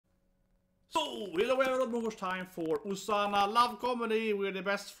So, here we are, more time for Usana Love Comedy, where the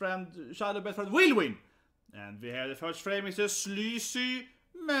best friend, shadow best friend, will win. And we have the first frame is a sleazy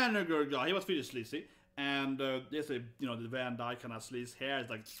manager guy. He was pretty sleazy. And there's a, you know, the Van Dyke kind of sleazy hair. It's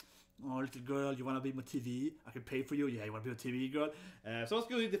like, oh, little girl, you want to be my TV? I can pay for you. Yeah, you want to be my TV girl? So it's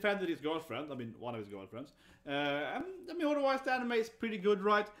good. He defended his girlfriend. I mean, one of his girlfriends. I mean, otherwise, the anime is pretty good,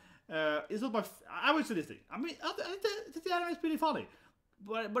 right? It's not my... I would say this thing. I mean, I think the anime is pretty funny.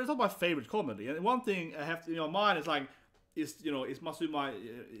 But it's not my favorite comedy. And one thing I have to, you know, mine is like, it's Masuma,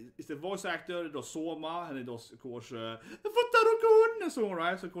 it's the voice actor, it does Soma, and it does, of course, Futarokun, and so on,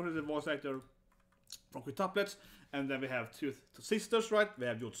 right? So, of course, it's the voice actor from Quintuplets. And then we have two sisters, right? We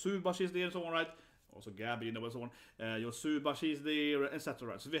have Yotsuba, she's there, and so on, right? Also Gabby, you know, and so on. Yotsuba, she's there, etc.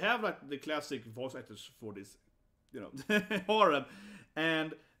 Right? So we have, like, the classic voice actors for this, you know, Harem.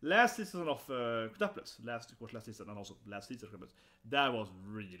 And last season of Quintuplets, last season, and also last season of Quintuplets, that was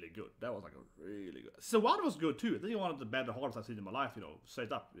really good. That was like a really good. So one was good too. I think one of the better Harems I've seen in my life, you know,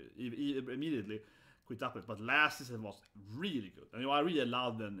 straight up, immediately. Quintuplets, but last season was really good. And you know, I really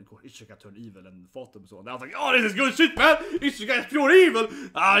loved when, of course, Ichika turned evil and fought them and so on. I was like, oh, this is good shit, man! Ichika is pure evil!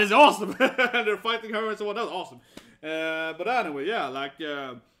 Ah, this is awesome! And they're fighting her and so on. That was awesome. But anyway, yeah, like,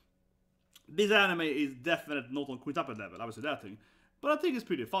 this anime is definitely not on Quintuplet level, I would say that thing. But I think it's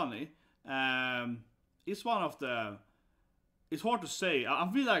pretty funny. It's one of the... It's hard to say. I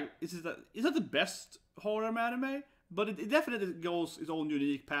feel like it's not the best horror anime, but it definitely goes its own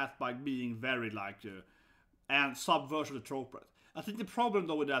unique path by being very like and subversion of the trope. Right? I think the problem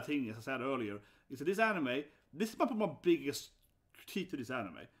though with that thing, as I said earlier, is that this anime. This is probably my biggest critique to this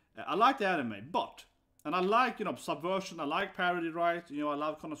anime. I like the anime, and I like, you know, subversion. I like parody, right? You know, I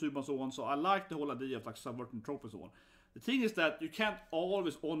love Konosuba and so on. So I like the whole idea of like subverting trope and so on. The thing is that you can't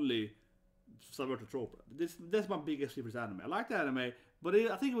always only subvert the trope. That's my biggest favorite anime. I like the anime, but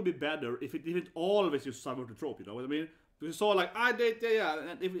I think it would be better if it didn't always just subvert the trope. You know what I mean? Because you saw like I date, yeah,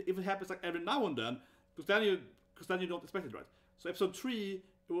 and if it happens like every now and then, because then you don't expect it, right? So episode 3,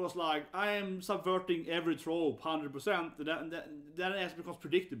 it was like I am subverting every trope 100%. Then it becomes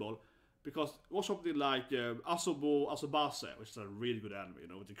predictable. Because it was something like Asobase, which is a really good anime, you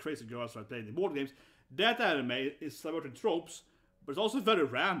know, with the crazy girls that playing the board games. That anime is subverting tropes, but it's also very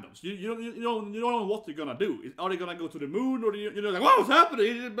random. So you don't know what they're gonna do. Are they gonna go to the moon, or you're like, what's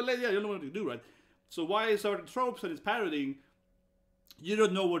happening? But yeah, you don't know what to do, right? So why is subverting tropes and it's parodying? You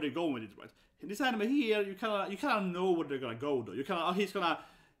don't know where they're going with it, right? In this anime here, you kind of know where they're gonna go, though. You kind of he's gonna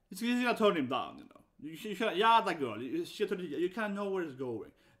turn him down, you know. You kind of, yeah, that girl. You kind of know where it's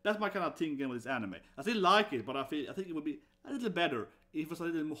going. That's my kind of thinking with this anime. I still like it, but I think it would be a little better if it was a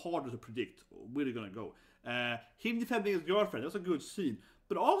little more harder to predict where they're gonna go. Him defending his girlfriend, that's a good scene.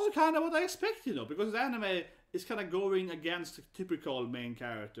 But also kind of what I expect, you know, because this anime is kind of going against the typical main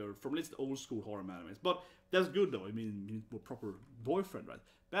character from at least old school horror animes. But that's good though, I mean, more proper boyfriend, right?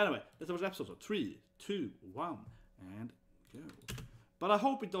 But anyway, let's watch episode. So 3, 2, 1, and go. But I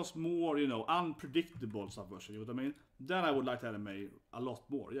hope it does more, you know, unpredictable subversion, you know what I mean? Then I would like the anime a lot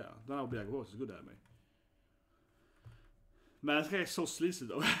more, yeah. Then I would be like, oh, it's a good anime. Man, this guy is so sleazy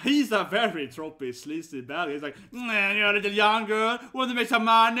though. He's a very tropey, sleazy bad guy. He's like, man, you're a little young girl, want to make some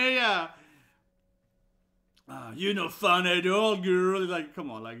money, yeah. You're no fun at all, girl. He's like,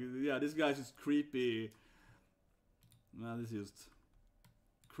 come on, like, yeah, this guy's just creepy. Man, this is just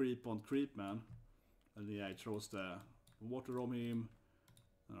creep on creep, man. And yeah, he throws the water on him.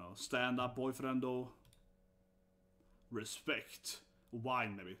 You know, stand-up boyfriend though. Respect.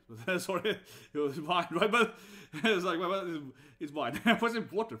 Wine maybe. Sorry, it was wine, right? But it's like, well, it's wine. What's it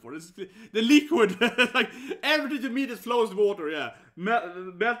water for? It's the liquid. Like everything you meet is flows water, yeah.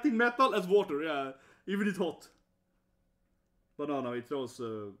 Melting metal as water, yeah. Even it's hot. But no, it throws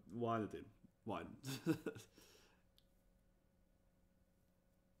wine at him. Wine.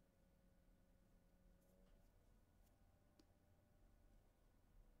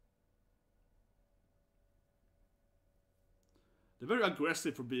 They're very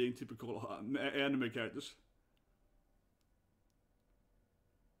aggressive for being typical anime characters.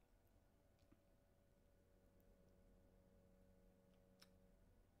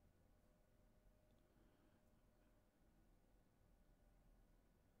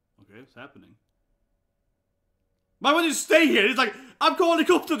 Okay, it's happening. Why would you stay here? It's like, I'm calling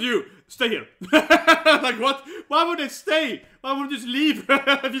cops on you! Stay here. Like, what? Why would they stay? Why would you just leave?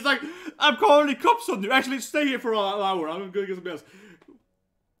 If he's like, I'm calling cops on you. Actually, stay here for an hour. I'm gonna get some else.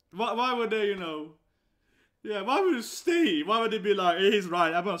 Why would they, you know? Yeah, why would you stay? Why would they be like, hey, he's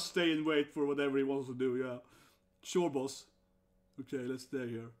right, I'm gonna stay and wait for whatever he wants to do, yeah. Sure, boss. Okay, let's stay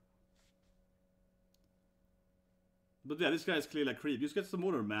here. But yeah, this guy is clearly a creep. Just get some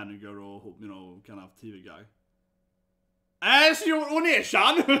other manager or, you know, kind of TV guy. As your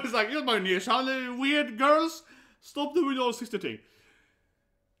Oneshan! It's like, you're my Oneshan, weird girls. Stop doing all sister thing.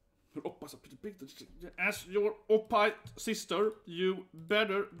 As your oppa sister, you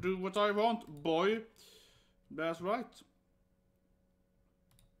better do what I want, boy. That's right.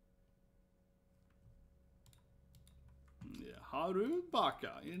 Yeah, Haru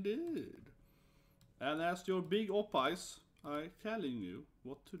Baka, indeed. And as your big oppais, I'm telling you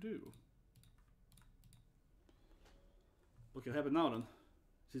what to do. What can happen now then?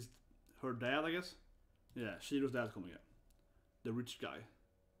 Is her dad, I guess? Yeah, Shiro's dad coming in. The rich guy.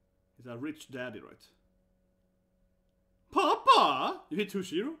 He's a rich daddy, right? Papa! You here too,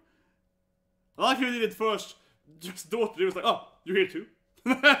 Shiro? I like how you did it first. Just daughter, he was like, oh, you're here too?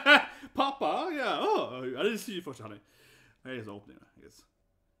 Papa, yeah, oh, I didn't see you first, honey. Here's the opening, I guess.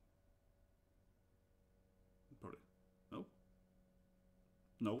 Probably. No?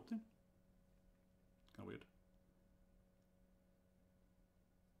 No opening? Kinda weird.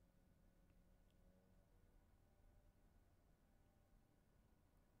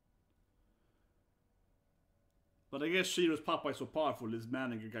 But I guess Shiro's papa is so powerful, this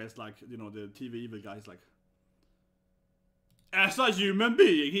manager guy is like, you know, the TV evil guy is like, as a human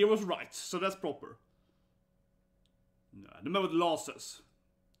being, he was right, so that's proper. No, no matter what the law says.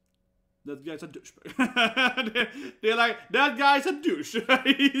 That guy's a douchebag. they're like, that guy's a douche.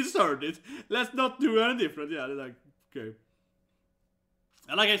 He's heard it. Let's not do any different. Yeah, they're like, okay.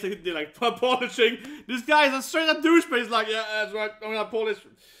 And like I said, they're like polishing. This guy's a straight up douchebag. He's like, yeah, that's right, I'm gonna polish.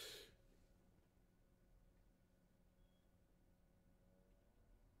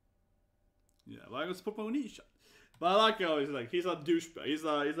 Yeah, well, I was put my Onisha. But I like how he's like, he's a douchebag. He's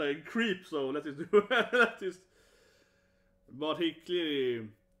a creep, so let's just do it. But he clearly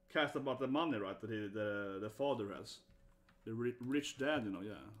cares about the money, right? That the father has. The rich dad, you know,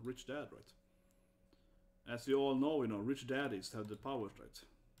 yeah. Rich dad, right? As you all know, you know, rich daddies have the powers, right?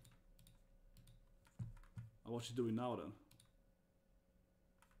 And what's he doing now then?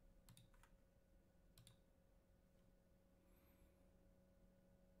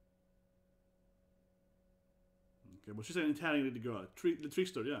 Okay, but she's an Italian girl. The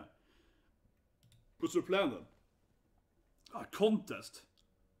trickster, yeah. What's her plan then? A contest?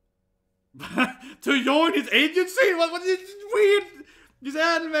 To join his agency? What is weird? This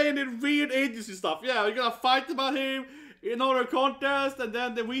animated weird agency stuff. Yeah, you're gonna fight about him in another contest and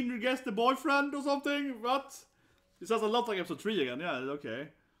then the winner gets the boyfriend or something? What? This sounds a lot like episode 3 again. Yeah, okay.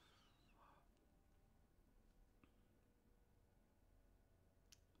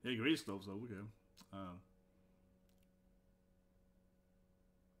 He agrees though, so okay.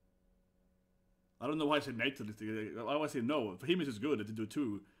 I don't know why I said no to this thing. Why would I say no? For him it's just good to do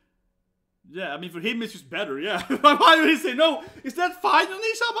 2. Yeah, I mean for him it's just better, yeah. Why would he say no? Is that fine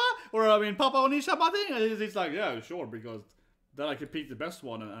Onishaba? Or I mean Papa Onishaba thing? And it's like, yeah, sure, because then I can pick the best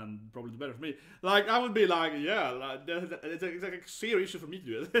one and probably the better for me. Like I would be like, yeah, like, it's like a serious issue for me to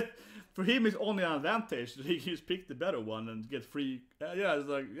do it. For him it's only an advantage that he can just pick the better one and get free. Yeah, it's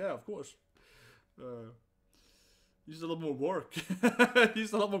like, yeah, of course. It's a lot more work.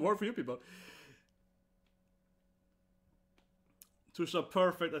 It's a lot more work for you people. It's a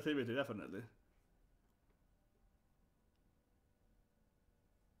perfect activity, definitely.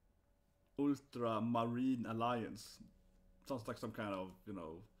 Ultramarine Alliance. Sounds like some kind of, you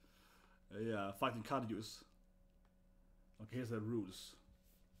know, yeah, fighting kaijus. Okay, here's the rules.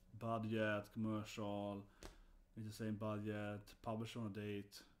 Budget, commercial, it's the same budget, publish on a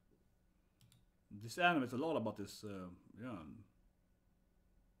date. This anime is a lot about this, yeah.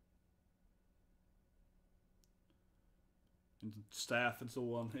 And staff and so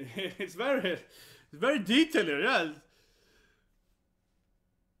on. It's very detailed here, yeah.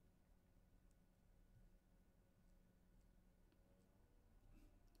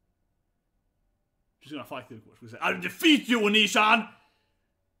 She's gonna fight him, of course. We say, I'll defeat you, Onishan!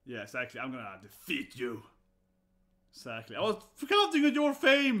 Yeah, exactly. I'm gonna defeat you. Exactly. I was counting on your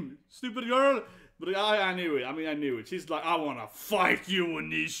fame, stupid girl. But I knew it. I mean, I knew it. She's like, I wanna fight you,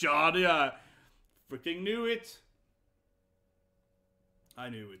 Onishan. Yeah. Freaking knew it. I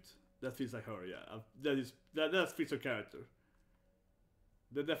knew it. That feels like her, yeah. That fits her character.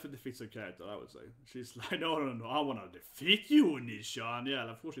 That definitely fits her character, I would say. She's like, no, I wanna defeat you, Onishan. Yeah, and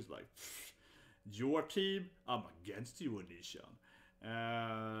of course she's like, your team, I'm against you, Onishan.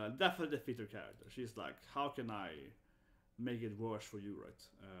 Definitely fit her character. She's like, how can I make it worse for you, right?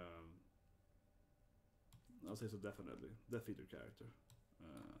 I'll say so, definitely. That fit her character.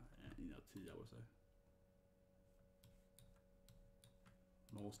 Teehe, I would say.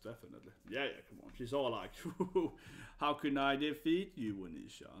 Most definitely. Yeah, come on. She's all like, how can I defeat you,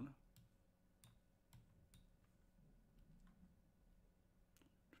 Onishan?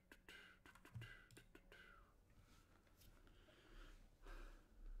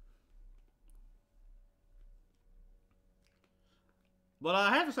 But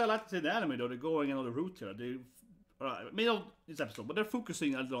I have to say, I like to see the anime though. They're going another route here. They, this episode, but they're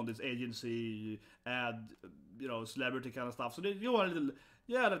focusing a little on this agency and celebrity kind of stuff. So they do a little,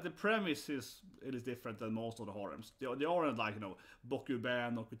 like the premise is different than most of the harems. They aren't like boku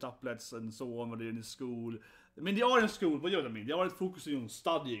band or quintuplets and so on when they're in school. I mean, they are in school, but you know what I mean. They aren't focusing on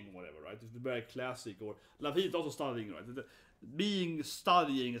studying or whatever, right? It's very classic. Or he's also studying, right?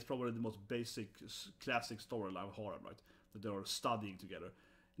 Studying is probably the most basic classic storyline of harem, right? That they are studying together.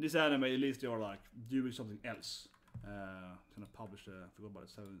 In this anime, at least they are like doing something else. Kind of published, I forgot about it,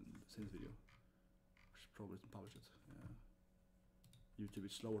 7 since video. Should probably publish it. YouTube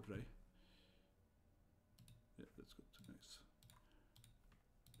is slower today. Yeah, that's good. Nice.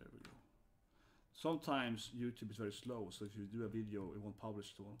 There we go. Sometimes YouTube is very slow, so if you do a video, it won't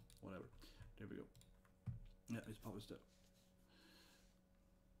publish to whatever. There we go. Yeah, it's published there.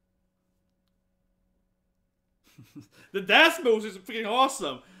 The dance moves is freaking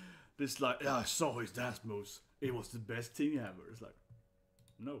awesome. This like, I saw his dance moves. It was the best thing ever. It's like,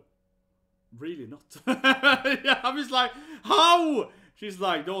 no, really not. Yeah, I'm just like, how? She's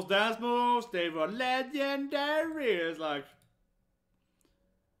like, those dance moves, they were legendary. It's like,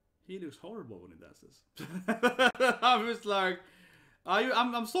 he looks horrible when he dances. I'm just like,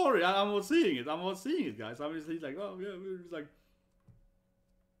 I'm sorry, I'm not seeing it. I'm not seeing it, guys. I'm just he's like, oh yeah, we're just like,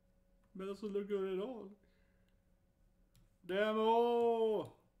 but it doesn't look good at all.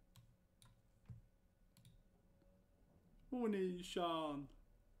 Demo! Onishan.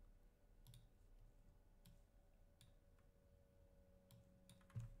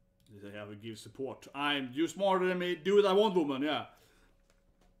 They have to give support. You smarter than me. Do what I want, woman. Yeah.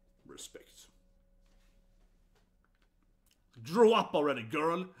 Respect. Grow up already,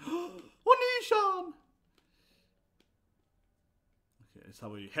 girl. Onishan. Okay, that's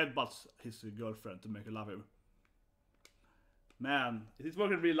how he headbutts his girlfriend to make her love him. Man, if it's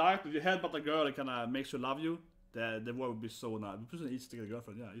working in real life, if you headbutt a girl and kind of makes her love you, the world would be so nice. The person easy to get a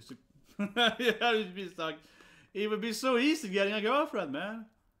girlfriend, yeah. Yeah, it would be so easy getting a girlfriend, man.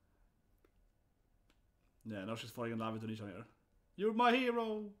 Yeah, now she's falling in love with Onishan here. You're my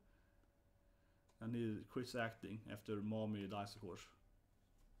hero! And he quits acting after mommy dies, of course.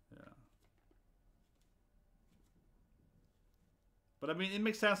 Yeah. But I mean, it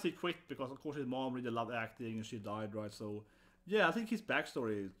makes sense he quit because, of course, his mom really loved acting and she died, right? So, yeah, I think his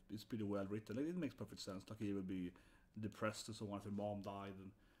backstory is pretty well written. It makes perfect sense. Like, he would be depressed and so on if his mom died.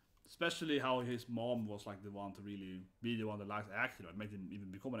 And especially how his mom was like the one to really be the one that liked acting, right? Make him even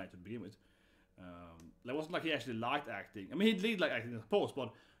become an actor to begin with. It wasn't like he actually liked acting. I mean, he did like acting in the post,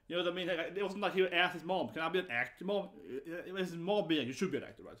 but you know what I mean? It wasn't like he asked his mom, can I be an actor, mom? His mom being, you should be an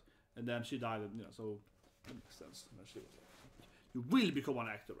actor, right? And then she died, and, so that makes sense. And she was like, you will become an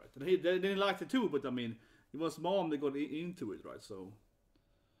actor, right? And they didn't like it too, but I mean, it was mom that got into it, right? So,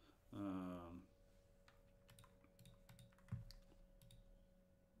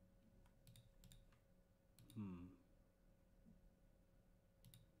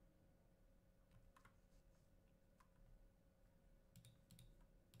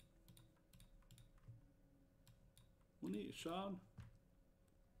 Onishan.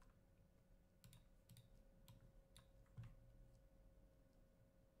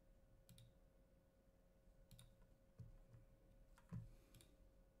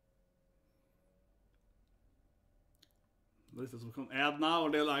 This has become ad now,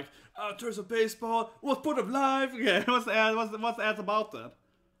 and they're like, turns of baseball, what part of life? Okay, what's the ad? What's the ad about that?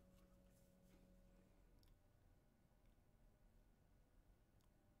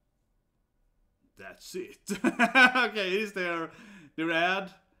 That's it. Okay, here's their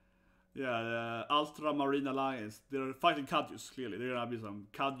ad. Yeah, the Ultramarine Alliance. They're fighting Kadyus, clearly. There's gonna be some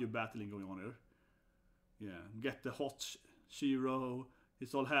Kadyu battling going on here. Yeah, get the hot Shiro.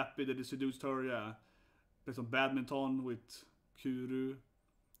 He's all happy that he seduced her, yeah. Play some badminton with Kuro.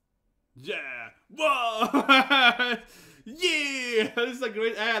 Yeah! Whoa! Yeah! This is a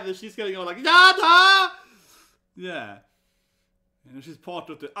great ad and she's getting all like, Yada! Yeah. And she's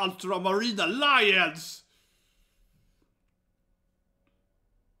part of the Ultramarine Alliance!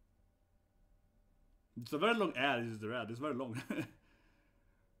 It's a very long ad, this is the ad, it's very long.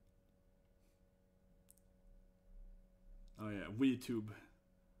 Oh yeah, WeTube.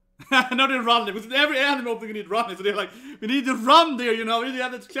 No, they're running. With every anime opening, you need running. So they're like, we need to run there, you know. We need to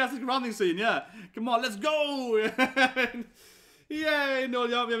have that classic running scene, yeah. Come on, let's go! Yeah, no,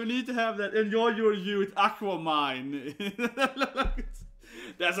 yeah, we need to have that. Enjoy your youth, Aquamine.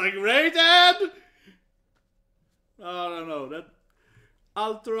 That's a great ad! I don't know, that...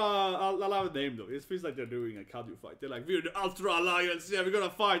 Ultra... I love the name though. It feels like they're doing a Kadu fight. They're like, we're the Ultra Alliance, yeah, we're gonna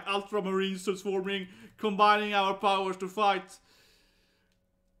fight. Ultra Marines transforming, combining our powers to fight.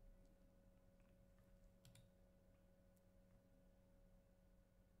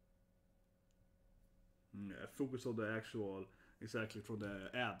 Yeah, focus on the actual... Exactly, from the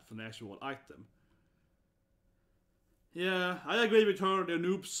ad, from the actual item. Yeah, I agree with her, they're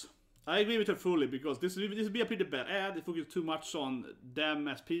noobs. I agree with her fully, because this would be a pretty bad ad if we focus too much on them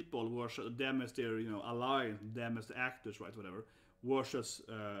as people, versus them as their, you know, alliance, them as the actors, right, whatever, versus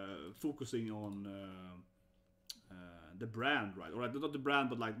focusing on the brand, right, or not the brand,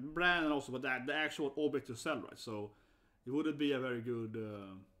 but like brand and also but the actual object to sell, right, so it wouldn't be a very good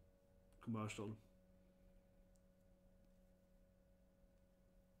commercial.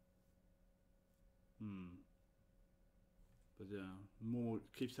 But yeah, Momo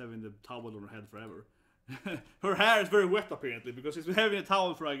keeps having the towel on her head forever. Her hair is very wet apparently, because she's been having a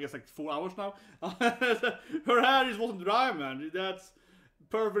towel for I guess like 4 hours now. Her hair just wasn't dry, man. That's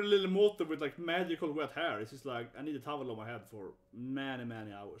perfect little motor with like magical wet hair. It's just like, I need a towel on my head for many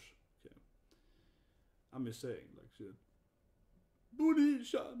hours. Okay. I'm just saying, like shit.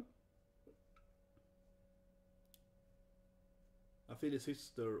 Booty-chan. I feel his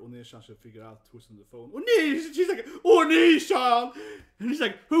sister Oni-chan should figure out who's on the phone. She's like, Oni-chan! And he's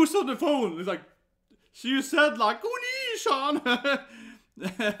like, who's on the phone? And he's like, she said like, Oni-chan!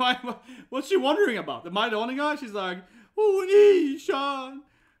 What's she wondering about? Am I the only guy? She's like, Oni-chan! And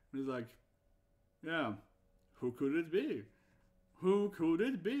he's like, yeah, who could it be? Who could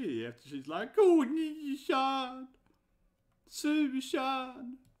it be? After she's like, Oni-chan!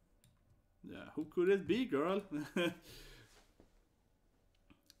 Su-chan! Yeah, who could it be, girl?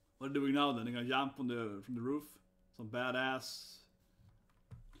 What are they doing now then? They're gonna jump on from the roof? Some badass.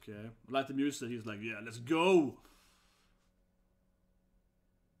 Okay. I like the music. He's like, yeah, let's go!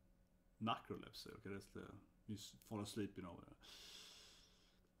 Narcolepsy. Okay, that's the... He's falling asleep, you know.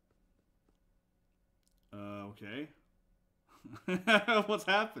 Okay. What's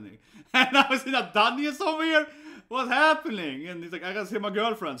happening? And now is it not done yet somewhere? What's happening? And he's like, I gotta see my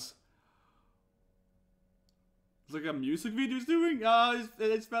girlfriends. It's like a music video he's doing?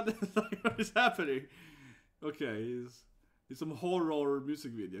 It's bad. What is happening? Okay, it's some horror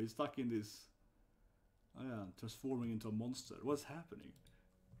music video. He's stuck in this... Oh yeah, transforming into a monster. What's happening?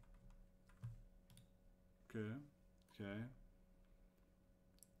 Okay, okay.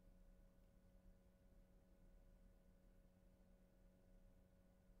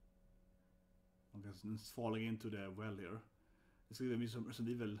 I guess it's falling into the well here. It's gonna be some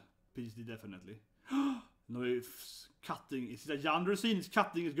Resident Evil PSD definitely. No, it's cutting. It's a Yandere scene. He's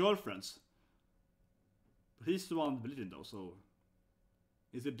cutting his girlfriends. But he's the one bleeding though, so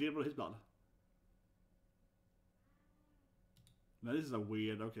is it deal with his blood? Now this is a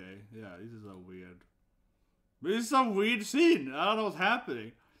weird. Okay, yeah, this is a weird. This is a weird scene. I don't know what's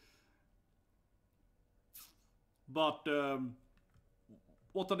happening. But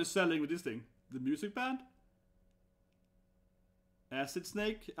what are they selling with this thing? The music band? Acid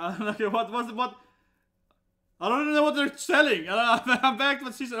Snake? Okay, what? I don't know what they're selling. I'm back to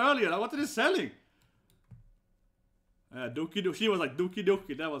what she said earlier. What are they selling? Doki Doki. She was like Doki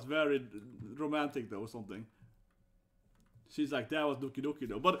Doki. That was very romantic though, or something. She's like, that was Doki Doki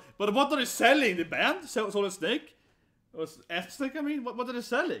though. But what are they selling? The band? Solid Snake? Was Acid Snake? I mean, what are they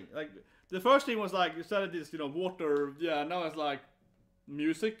selling? Like the first thing was like you said this, you know, water. Yeah, now it's like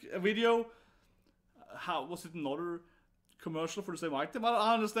music video. How was it another commercial for the same item? I don't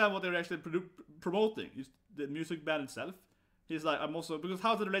understand what they're actually promoting. The music band itself. He's like, I'm also, because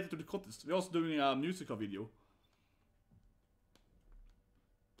how is it related to the contest? We're also doing a musical video.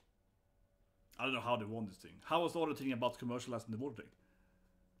 I don't know how they won this thing. How was the other thing about commercializing the water thing?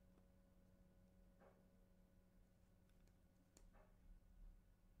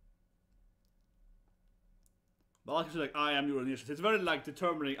 But like I said, like, I am your Onisha. It's very like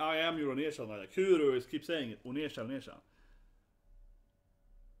determining, I am your Onisha. Like Kuro is keep saying it, Onisha, Onisha.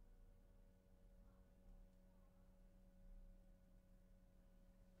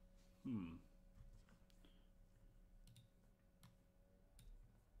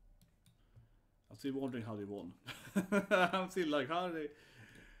 I'm still wondering how they won. I'm still like, how did they...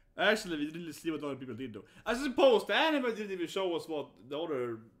 Actually, we didn't really see what other people did though. I suppose the anime didn't even show us what the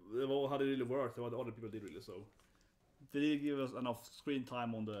other... how they really worked and what the other people did really, so... They didn't give us enough screen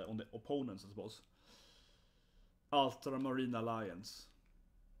time on the opponents, I suppose. Ultramarine Alliance.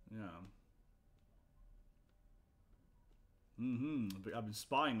 Yeah. I've been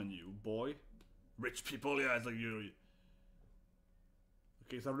spying on you, boy. Rich people, yeah, it's like you.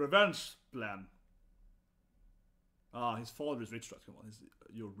 Okay, it's a revenge plan. Ah, his father is rich, right? Come on, he's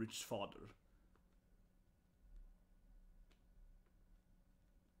your rich father.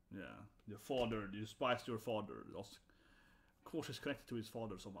 Yeah, your father, you spiced your father. Of course, he's connected to his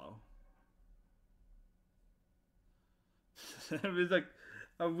father somehow. It's like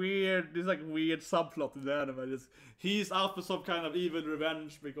a weird, this like weird subplot in the anime. He's out for some kind of evil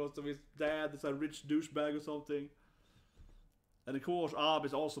revenge because of his dad is a rich douchebag or something. And of course, Ab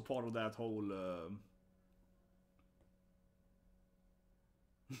is also part of that whole.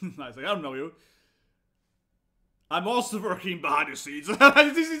 Nice, like, I don't know you. I'm also working behind the scenes.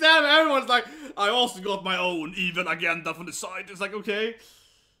 This is everyone's like, I also got my own evil agenda from the side. It's like, okay.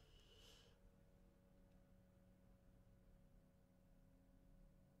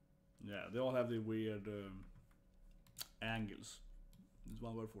 Yeah, they all have the weird angles. There's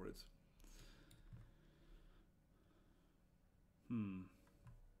one word for it.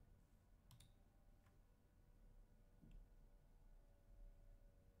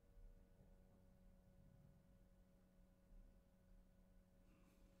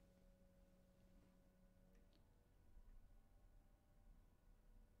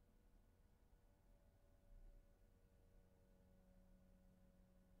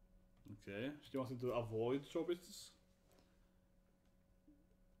 Okay, she wants him to avoid show business.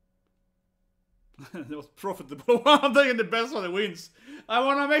 That was profitable. I'm taking the best one that wins. I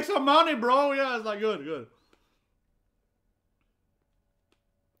wanna make some money, bro. Yeah, it's like good, good.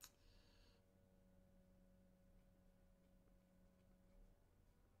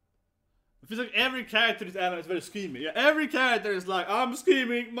 It feels like every character in this anime is very scheming. Yeah, every character is like, I'm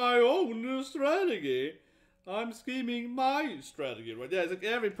scheming my own strategy. I'm scheming my strategy, right? Yeah, it's like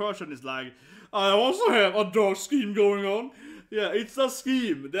every person is like, I also have a dark scheme going on. Yeah, it's a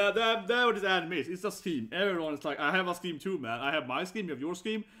scheme. That's what this anime is. It's a scheme. Everyone is like, I have a scheme too, man. I have my scheme, you have your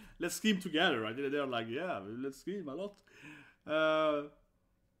scheme. Let's scheme together, right? They're like, yeah, let's scheme a lot.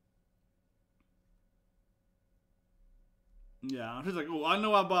 Yeah, she's like, oh, I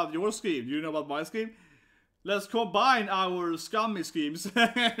know about your scheme. Do you know about my scheme? Let's combine our scummy schemes.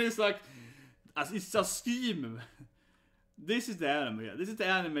 It's like, it's a scheme. This is the anime. Yeah. This is the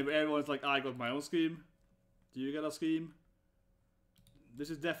anime where everyone's like, I got my own scheme. Do you get a scheme? This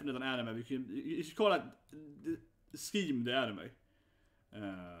is definitely an anime. You should call it Scheme the anime.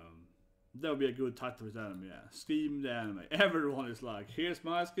 That would be a good title for this anime. Yeah, Scheme the anime. Everyone is like, here's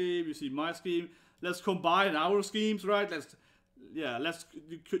my scheme. You see my scheme. Let's combine our schemes, right? Let's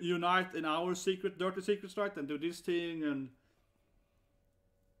unite in our dirty secrets, right? And do this thing and.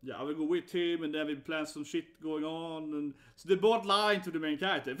 Yeah, I will go with him, and then we plan some shit going on, and so they both lying to the main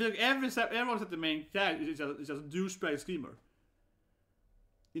character. I feel like everyone except the main character is just a douchebag schemer.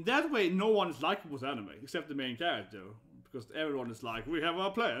 In that way, no one is likable with anime except the main character, because everyone is like, we have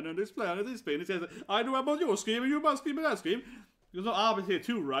our plan, and this plan, and this plan. It says, I know about your scheme, and you about scheme, and that scheme. Because no, I'll be here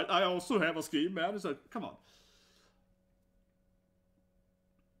too, right? I also have a scheme, man. It's like, come on.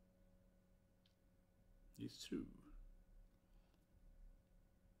 It's true.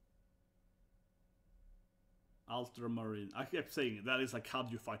 Ultramarine. I kept saying it. That is a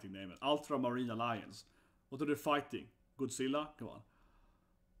Kaiju fighting name. Ultramarine Alliance. What are they fighting? Godzilla? Come on.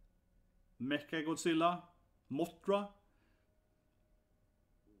 Mecha Godzilla? Mothra?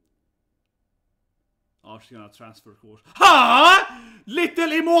 Oh, she's gonna transfer, of course. Ha! Little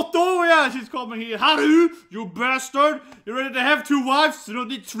Imoto! Yeah, she's coming here. Haru! You bastard! You ready to have 2 wives? You don't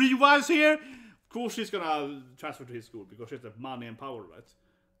need 3 wives here? Of course she's gonna transfer to his school because she has the money and power, right?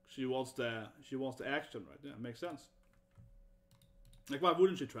 She wants the action, right? Yeah, makes sense. Like, why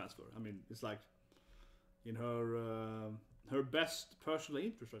wouldn't she transfer? I mean, it's like in her best personal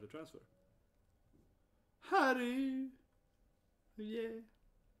interest, right, to transfer. Harry, yeah.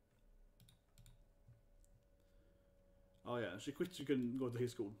 Oh yeah, she quit. She can go to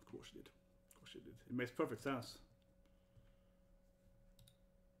his school. Of course she did. Of course she did. It makes perfect sense.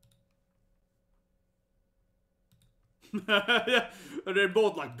 Yeah, and they're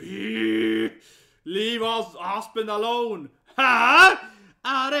both like, leave us husband alone. Huh?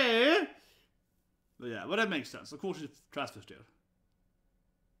 Are they? But yeah, but that makes sense. Of course she transfers there.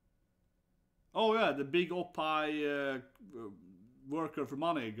 Oh yeah, the big Oppai worker for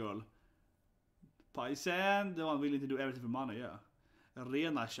money girl. Paisan, the one willing to do everything for money, yeah.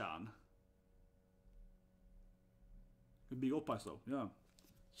 Rena-chan. The big Oppais though, yeah.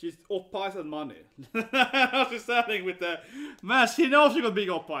 She's Oppais and money. She's standing with the... Man, she knows she got big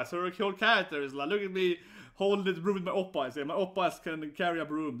Oppais. Her whole character is like, look at me holding the broom with my Oppais. Yeah, my Oppais can carry a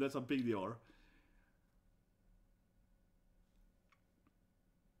broom. That's how big they are.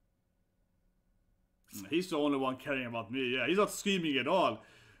 He's the only one caring about me. Yeah, he's not screaming at all.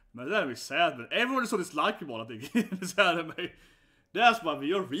 Man, that would be sad, but everyone is so dislikeable, I think, in this anime. That's why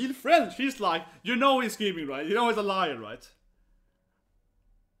we are real friends. She's like, you know he's screaming, right? You know he's a liar, right?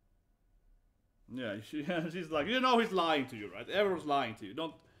 Yeah, she's like, you know he's lying to you, right? Everyone's lying to you.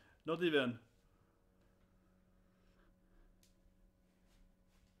 Don't even...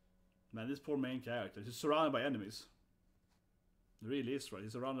 Man, this poor main character, he's surrounded by enemies. It really is, right?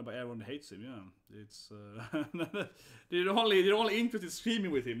 He's surrounded by everyone who hates him, yeah. It's, they're only interested in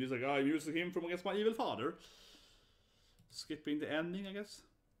screaming with him. He's like, I'm using him from against my evil father. Skipping the ending, I guess.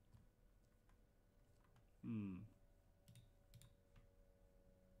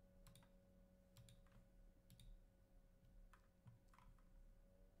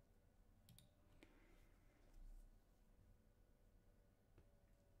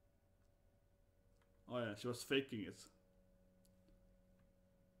 Oh yeah, she was faking it.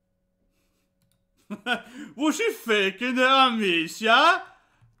 Was she faking the amnesia?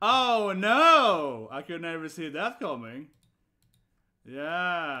 Oh no! I could never see that coming.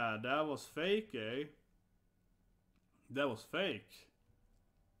 Yeah, that was fake, eh? That was fake.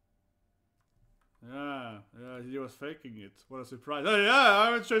 Yeah, he was faking it. What a surprise. Oh yeah,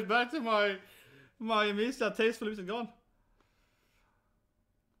 I went straight back to my amnesia. Tastefully is gone.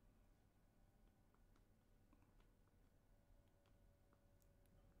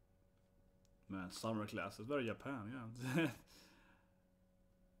 Man, summer classes, very Japan,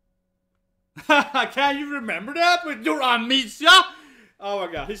 yeah. Can you remember that with your amnesia? Oh my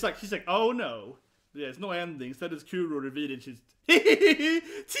god, he's like, oh no. Yeah, it's no ending. Instead it's Kuro revealing she's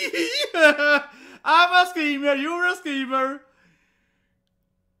I'm a screamer, you're a screamer.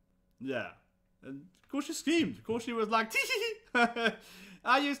 Yeah. And of course she screamed. Of course she was like,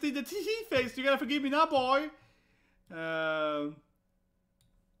 I just did the tee face, you gotta forgive me now, boy.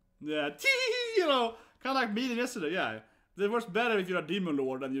 Yeah, you know, kind of like me yesterday, yeah. It was better if you're a demon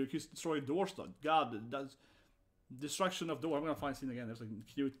lord and you can destroy doors. God, that's destruction of door. I'm gonna find scene again. There's a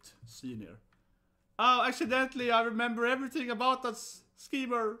cute scene here. Oh, accidentally, I remember everything about that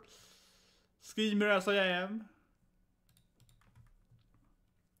schemer. Schemer as I am.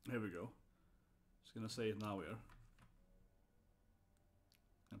 Here we go. Just gonna say it now here.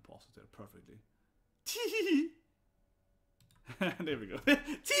 And pause it there perfectly. There we go.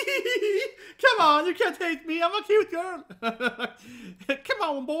 Come on, you can't hate me. I'm a cute girl. Come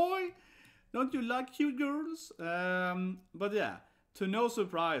on, boy. Don't you like cute girls? But yeah, to no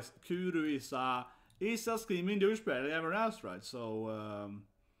surprise, Kuro is a screaming douchebag like everyone else, right? So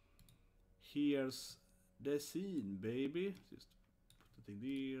here's the scene, baby. Just put the thing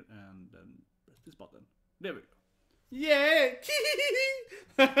there and then press this button. There we go. Yeah,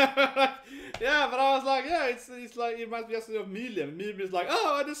 yeah, but I was like, yeah, it's like it might be just of Million. Million is like,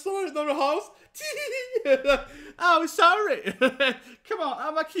 oh, I destroyed another house. Oh, sorry. Come on,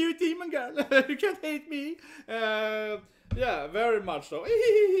 I'm a cute demon girl. You can't hate me. Yeah, very much so.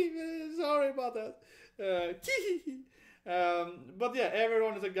 Sorry about that. But yeah,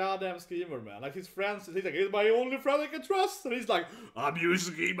 everyone is a goddamn screamer, man. Like his friends, he's like, he's my only friend I can trust. And he's like, I'm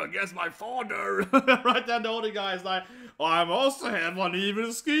using him against my father. Right then the other guy is like, I'm also have one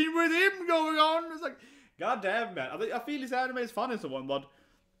evil scheme with him going on. It's like, goddamn, man. I feel this anime is fun and so on, but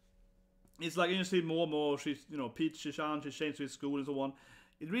it's like you see more and more. She's, you know, Peach-chan, she's changed to his school and so on.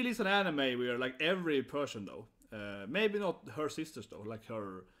 It really is an anime where like every person though, maybe not her sisters though, like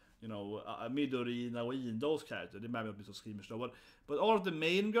her, you know, Midori, Naoin, those characters, they might not be so schemish though, but all of the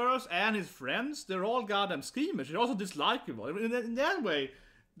main girls and his friends, they're all goddamn schemish. They're also dislikable. In that way,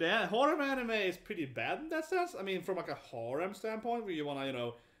 the Harem anime is pretty bad in that sense. I mean, from like a Harem standpoint, where you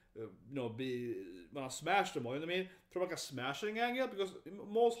wanna, wanna smash them all, you know what I mean? From like a smashing angle, because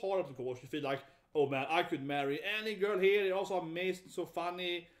most Harems, of course, you feel like, oh man, I could marry any girl here. They're also amazing, so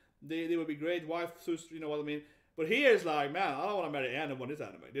funny. They would be great wife, sister, you know what I mean? But here it's like, man, I don't want to marry anyone in this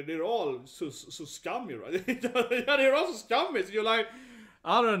anime. They're all so scummy, right? Yeah, they're also scummy, so you're like,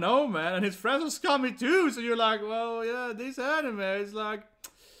 I don't know, man. And his friends are scummy too, so you're like, well, yeah, this anime is like,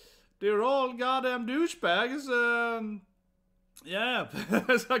 they're all goddamn douchebags. Yeah,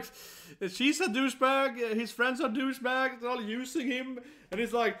 it's like, she's a douchebag, his friends are douchebags, they're all using him, and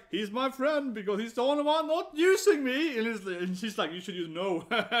it's like, he's my friend because he's the only one not using me, and she's like, you should use no.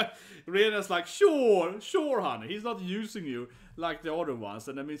 Riena's like, sure, honey, he's not using you like the other ones,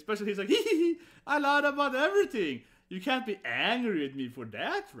 and I mean, especially he's like, I lied about everything, you can't be angry at me for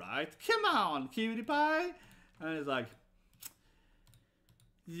that, right? Come on, cutie pie. And it's like,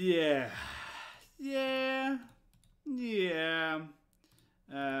 yeah.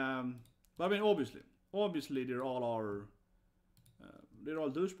 But I mean, obviously, they all are they're all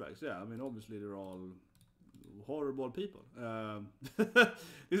douchebags. Yeah, I mean, obviously they're all horrible people.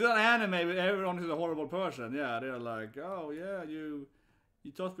 It's an anime where everyone is a horrible person. Yeah, they're like, oh yeah, you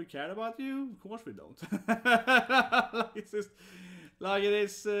thought we cared about you? Of course we don't. Like, it's just like it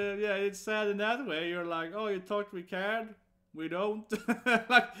is. Yeah, it's sad in that way. You're like, oh, you thought we cared? We don't.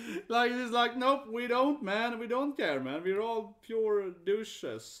 like it's like, nope, we don't, man. We don't care, man. We're all pure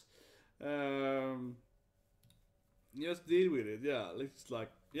douches. Just deal with it. Yeah, it's like,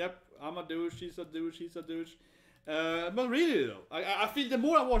 yep, I'm a douche. She's a douche. He's a douche. But really though, I feel the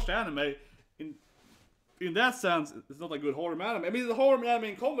more I watch the anime, in that sense, it's not a good horror anime. I mean, it's a horror anime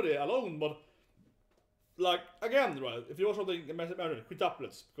in comedy alone, but like again, right? If you watch something,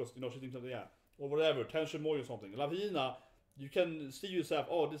 quintuplets, because you know she thinks something, yeah, or whatever, tension more or something. Lavina, you can see yourself,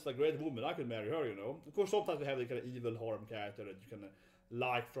 oh, this is a great woman, I could marry her, you know. Of course, sometimes they have the kind of evil harem character that you can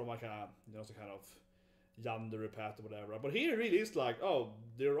like from like a, you know, some kind of yandere path or whatever. But here it really is like, oh,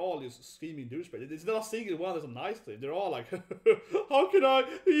 they're all these screaming douchebags. It's not a single one that's a nice thing. They're all like, how can I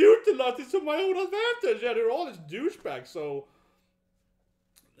utilize this to my own advantage? Yeah, they're all these douchebags. So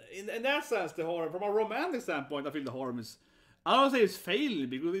in that sense, the horror, from a romantic standpoint, I feel the harem is, I don't say it's failing,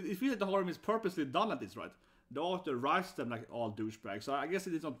 because it feels like the harem is purposely done at this, right? The author writes them like all douchebags. So I guess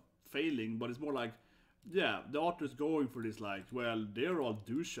it is not failing, but it's more like, yeah, the author's going for this, like, well, they're all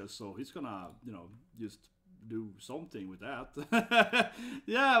douches, so he's gonna, you know, just do something with that.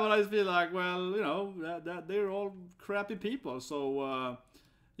 Yeah, but I just feel like, well, you know, that they're all crappy people, so,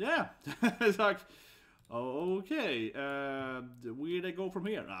 yeah. It's like, oh, okay, where they go from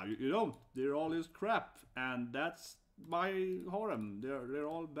here? Nah, you don't. They're all just crap, and that's my harem. They're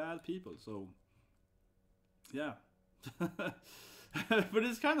all bad people, so, yeah. But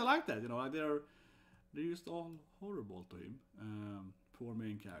it's kind of like that, you know, like they're just all horrible to him. Poor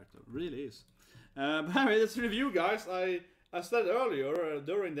main character, really is. But anyway, let's review, guys. I said earlier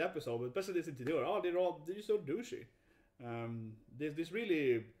during the episode, but especially this into oh, they're so douchey. This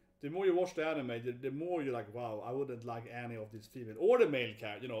really, the more you watch the anime, the more you're like, wow, I wouldn't like any of these female or the male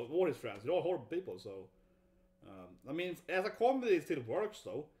character, you know, or his friends. They're all horrible people. So, I mean, as a comedy, it still works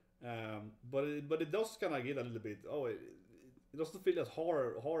though. But it does kind of get a little bit. Oh, it doesn't feel as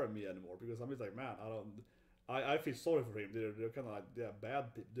horror me anymore, because I'm just like, man, I feel sorry for him. They're kind of like, yeah,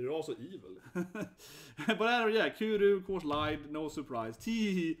 bad people. They're also evil. But anyway, yeah, Kuro, of course, lied. No surprise.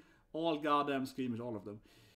 Teehe, all goddamn screamers, all of them.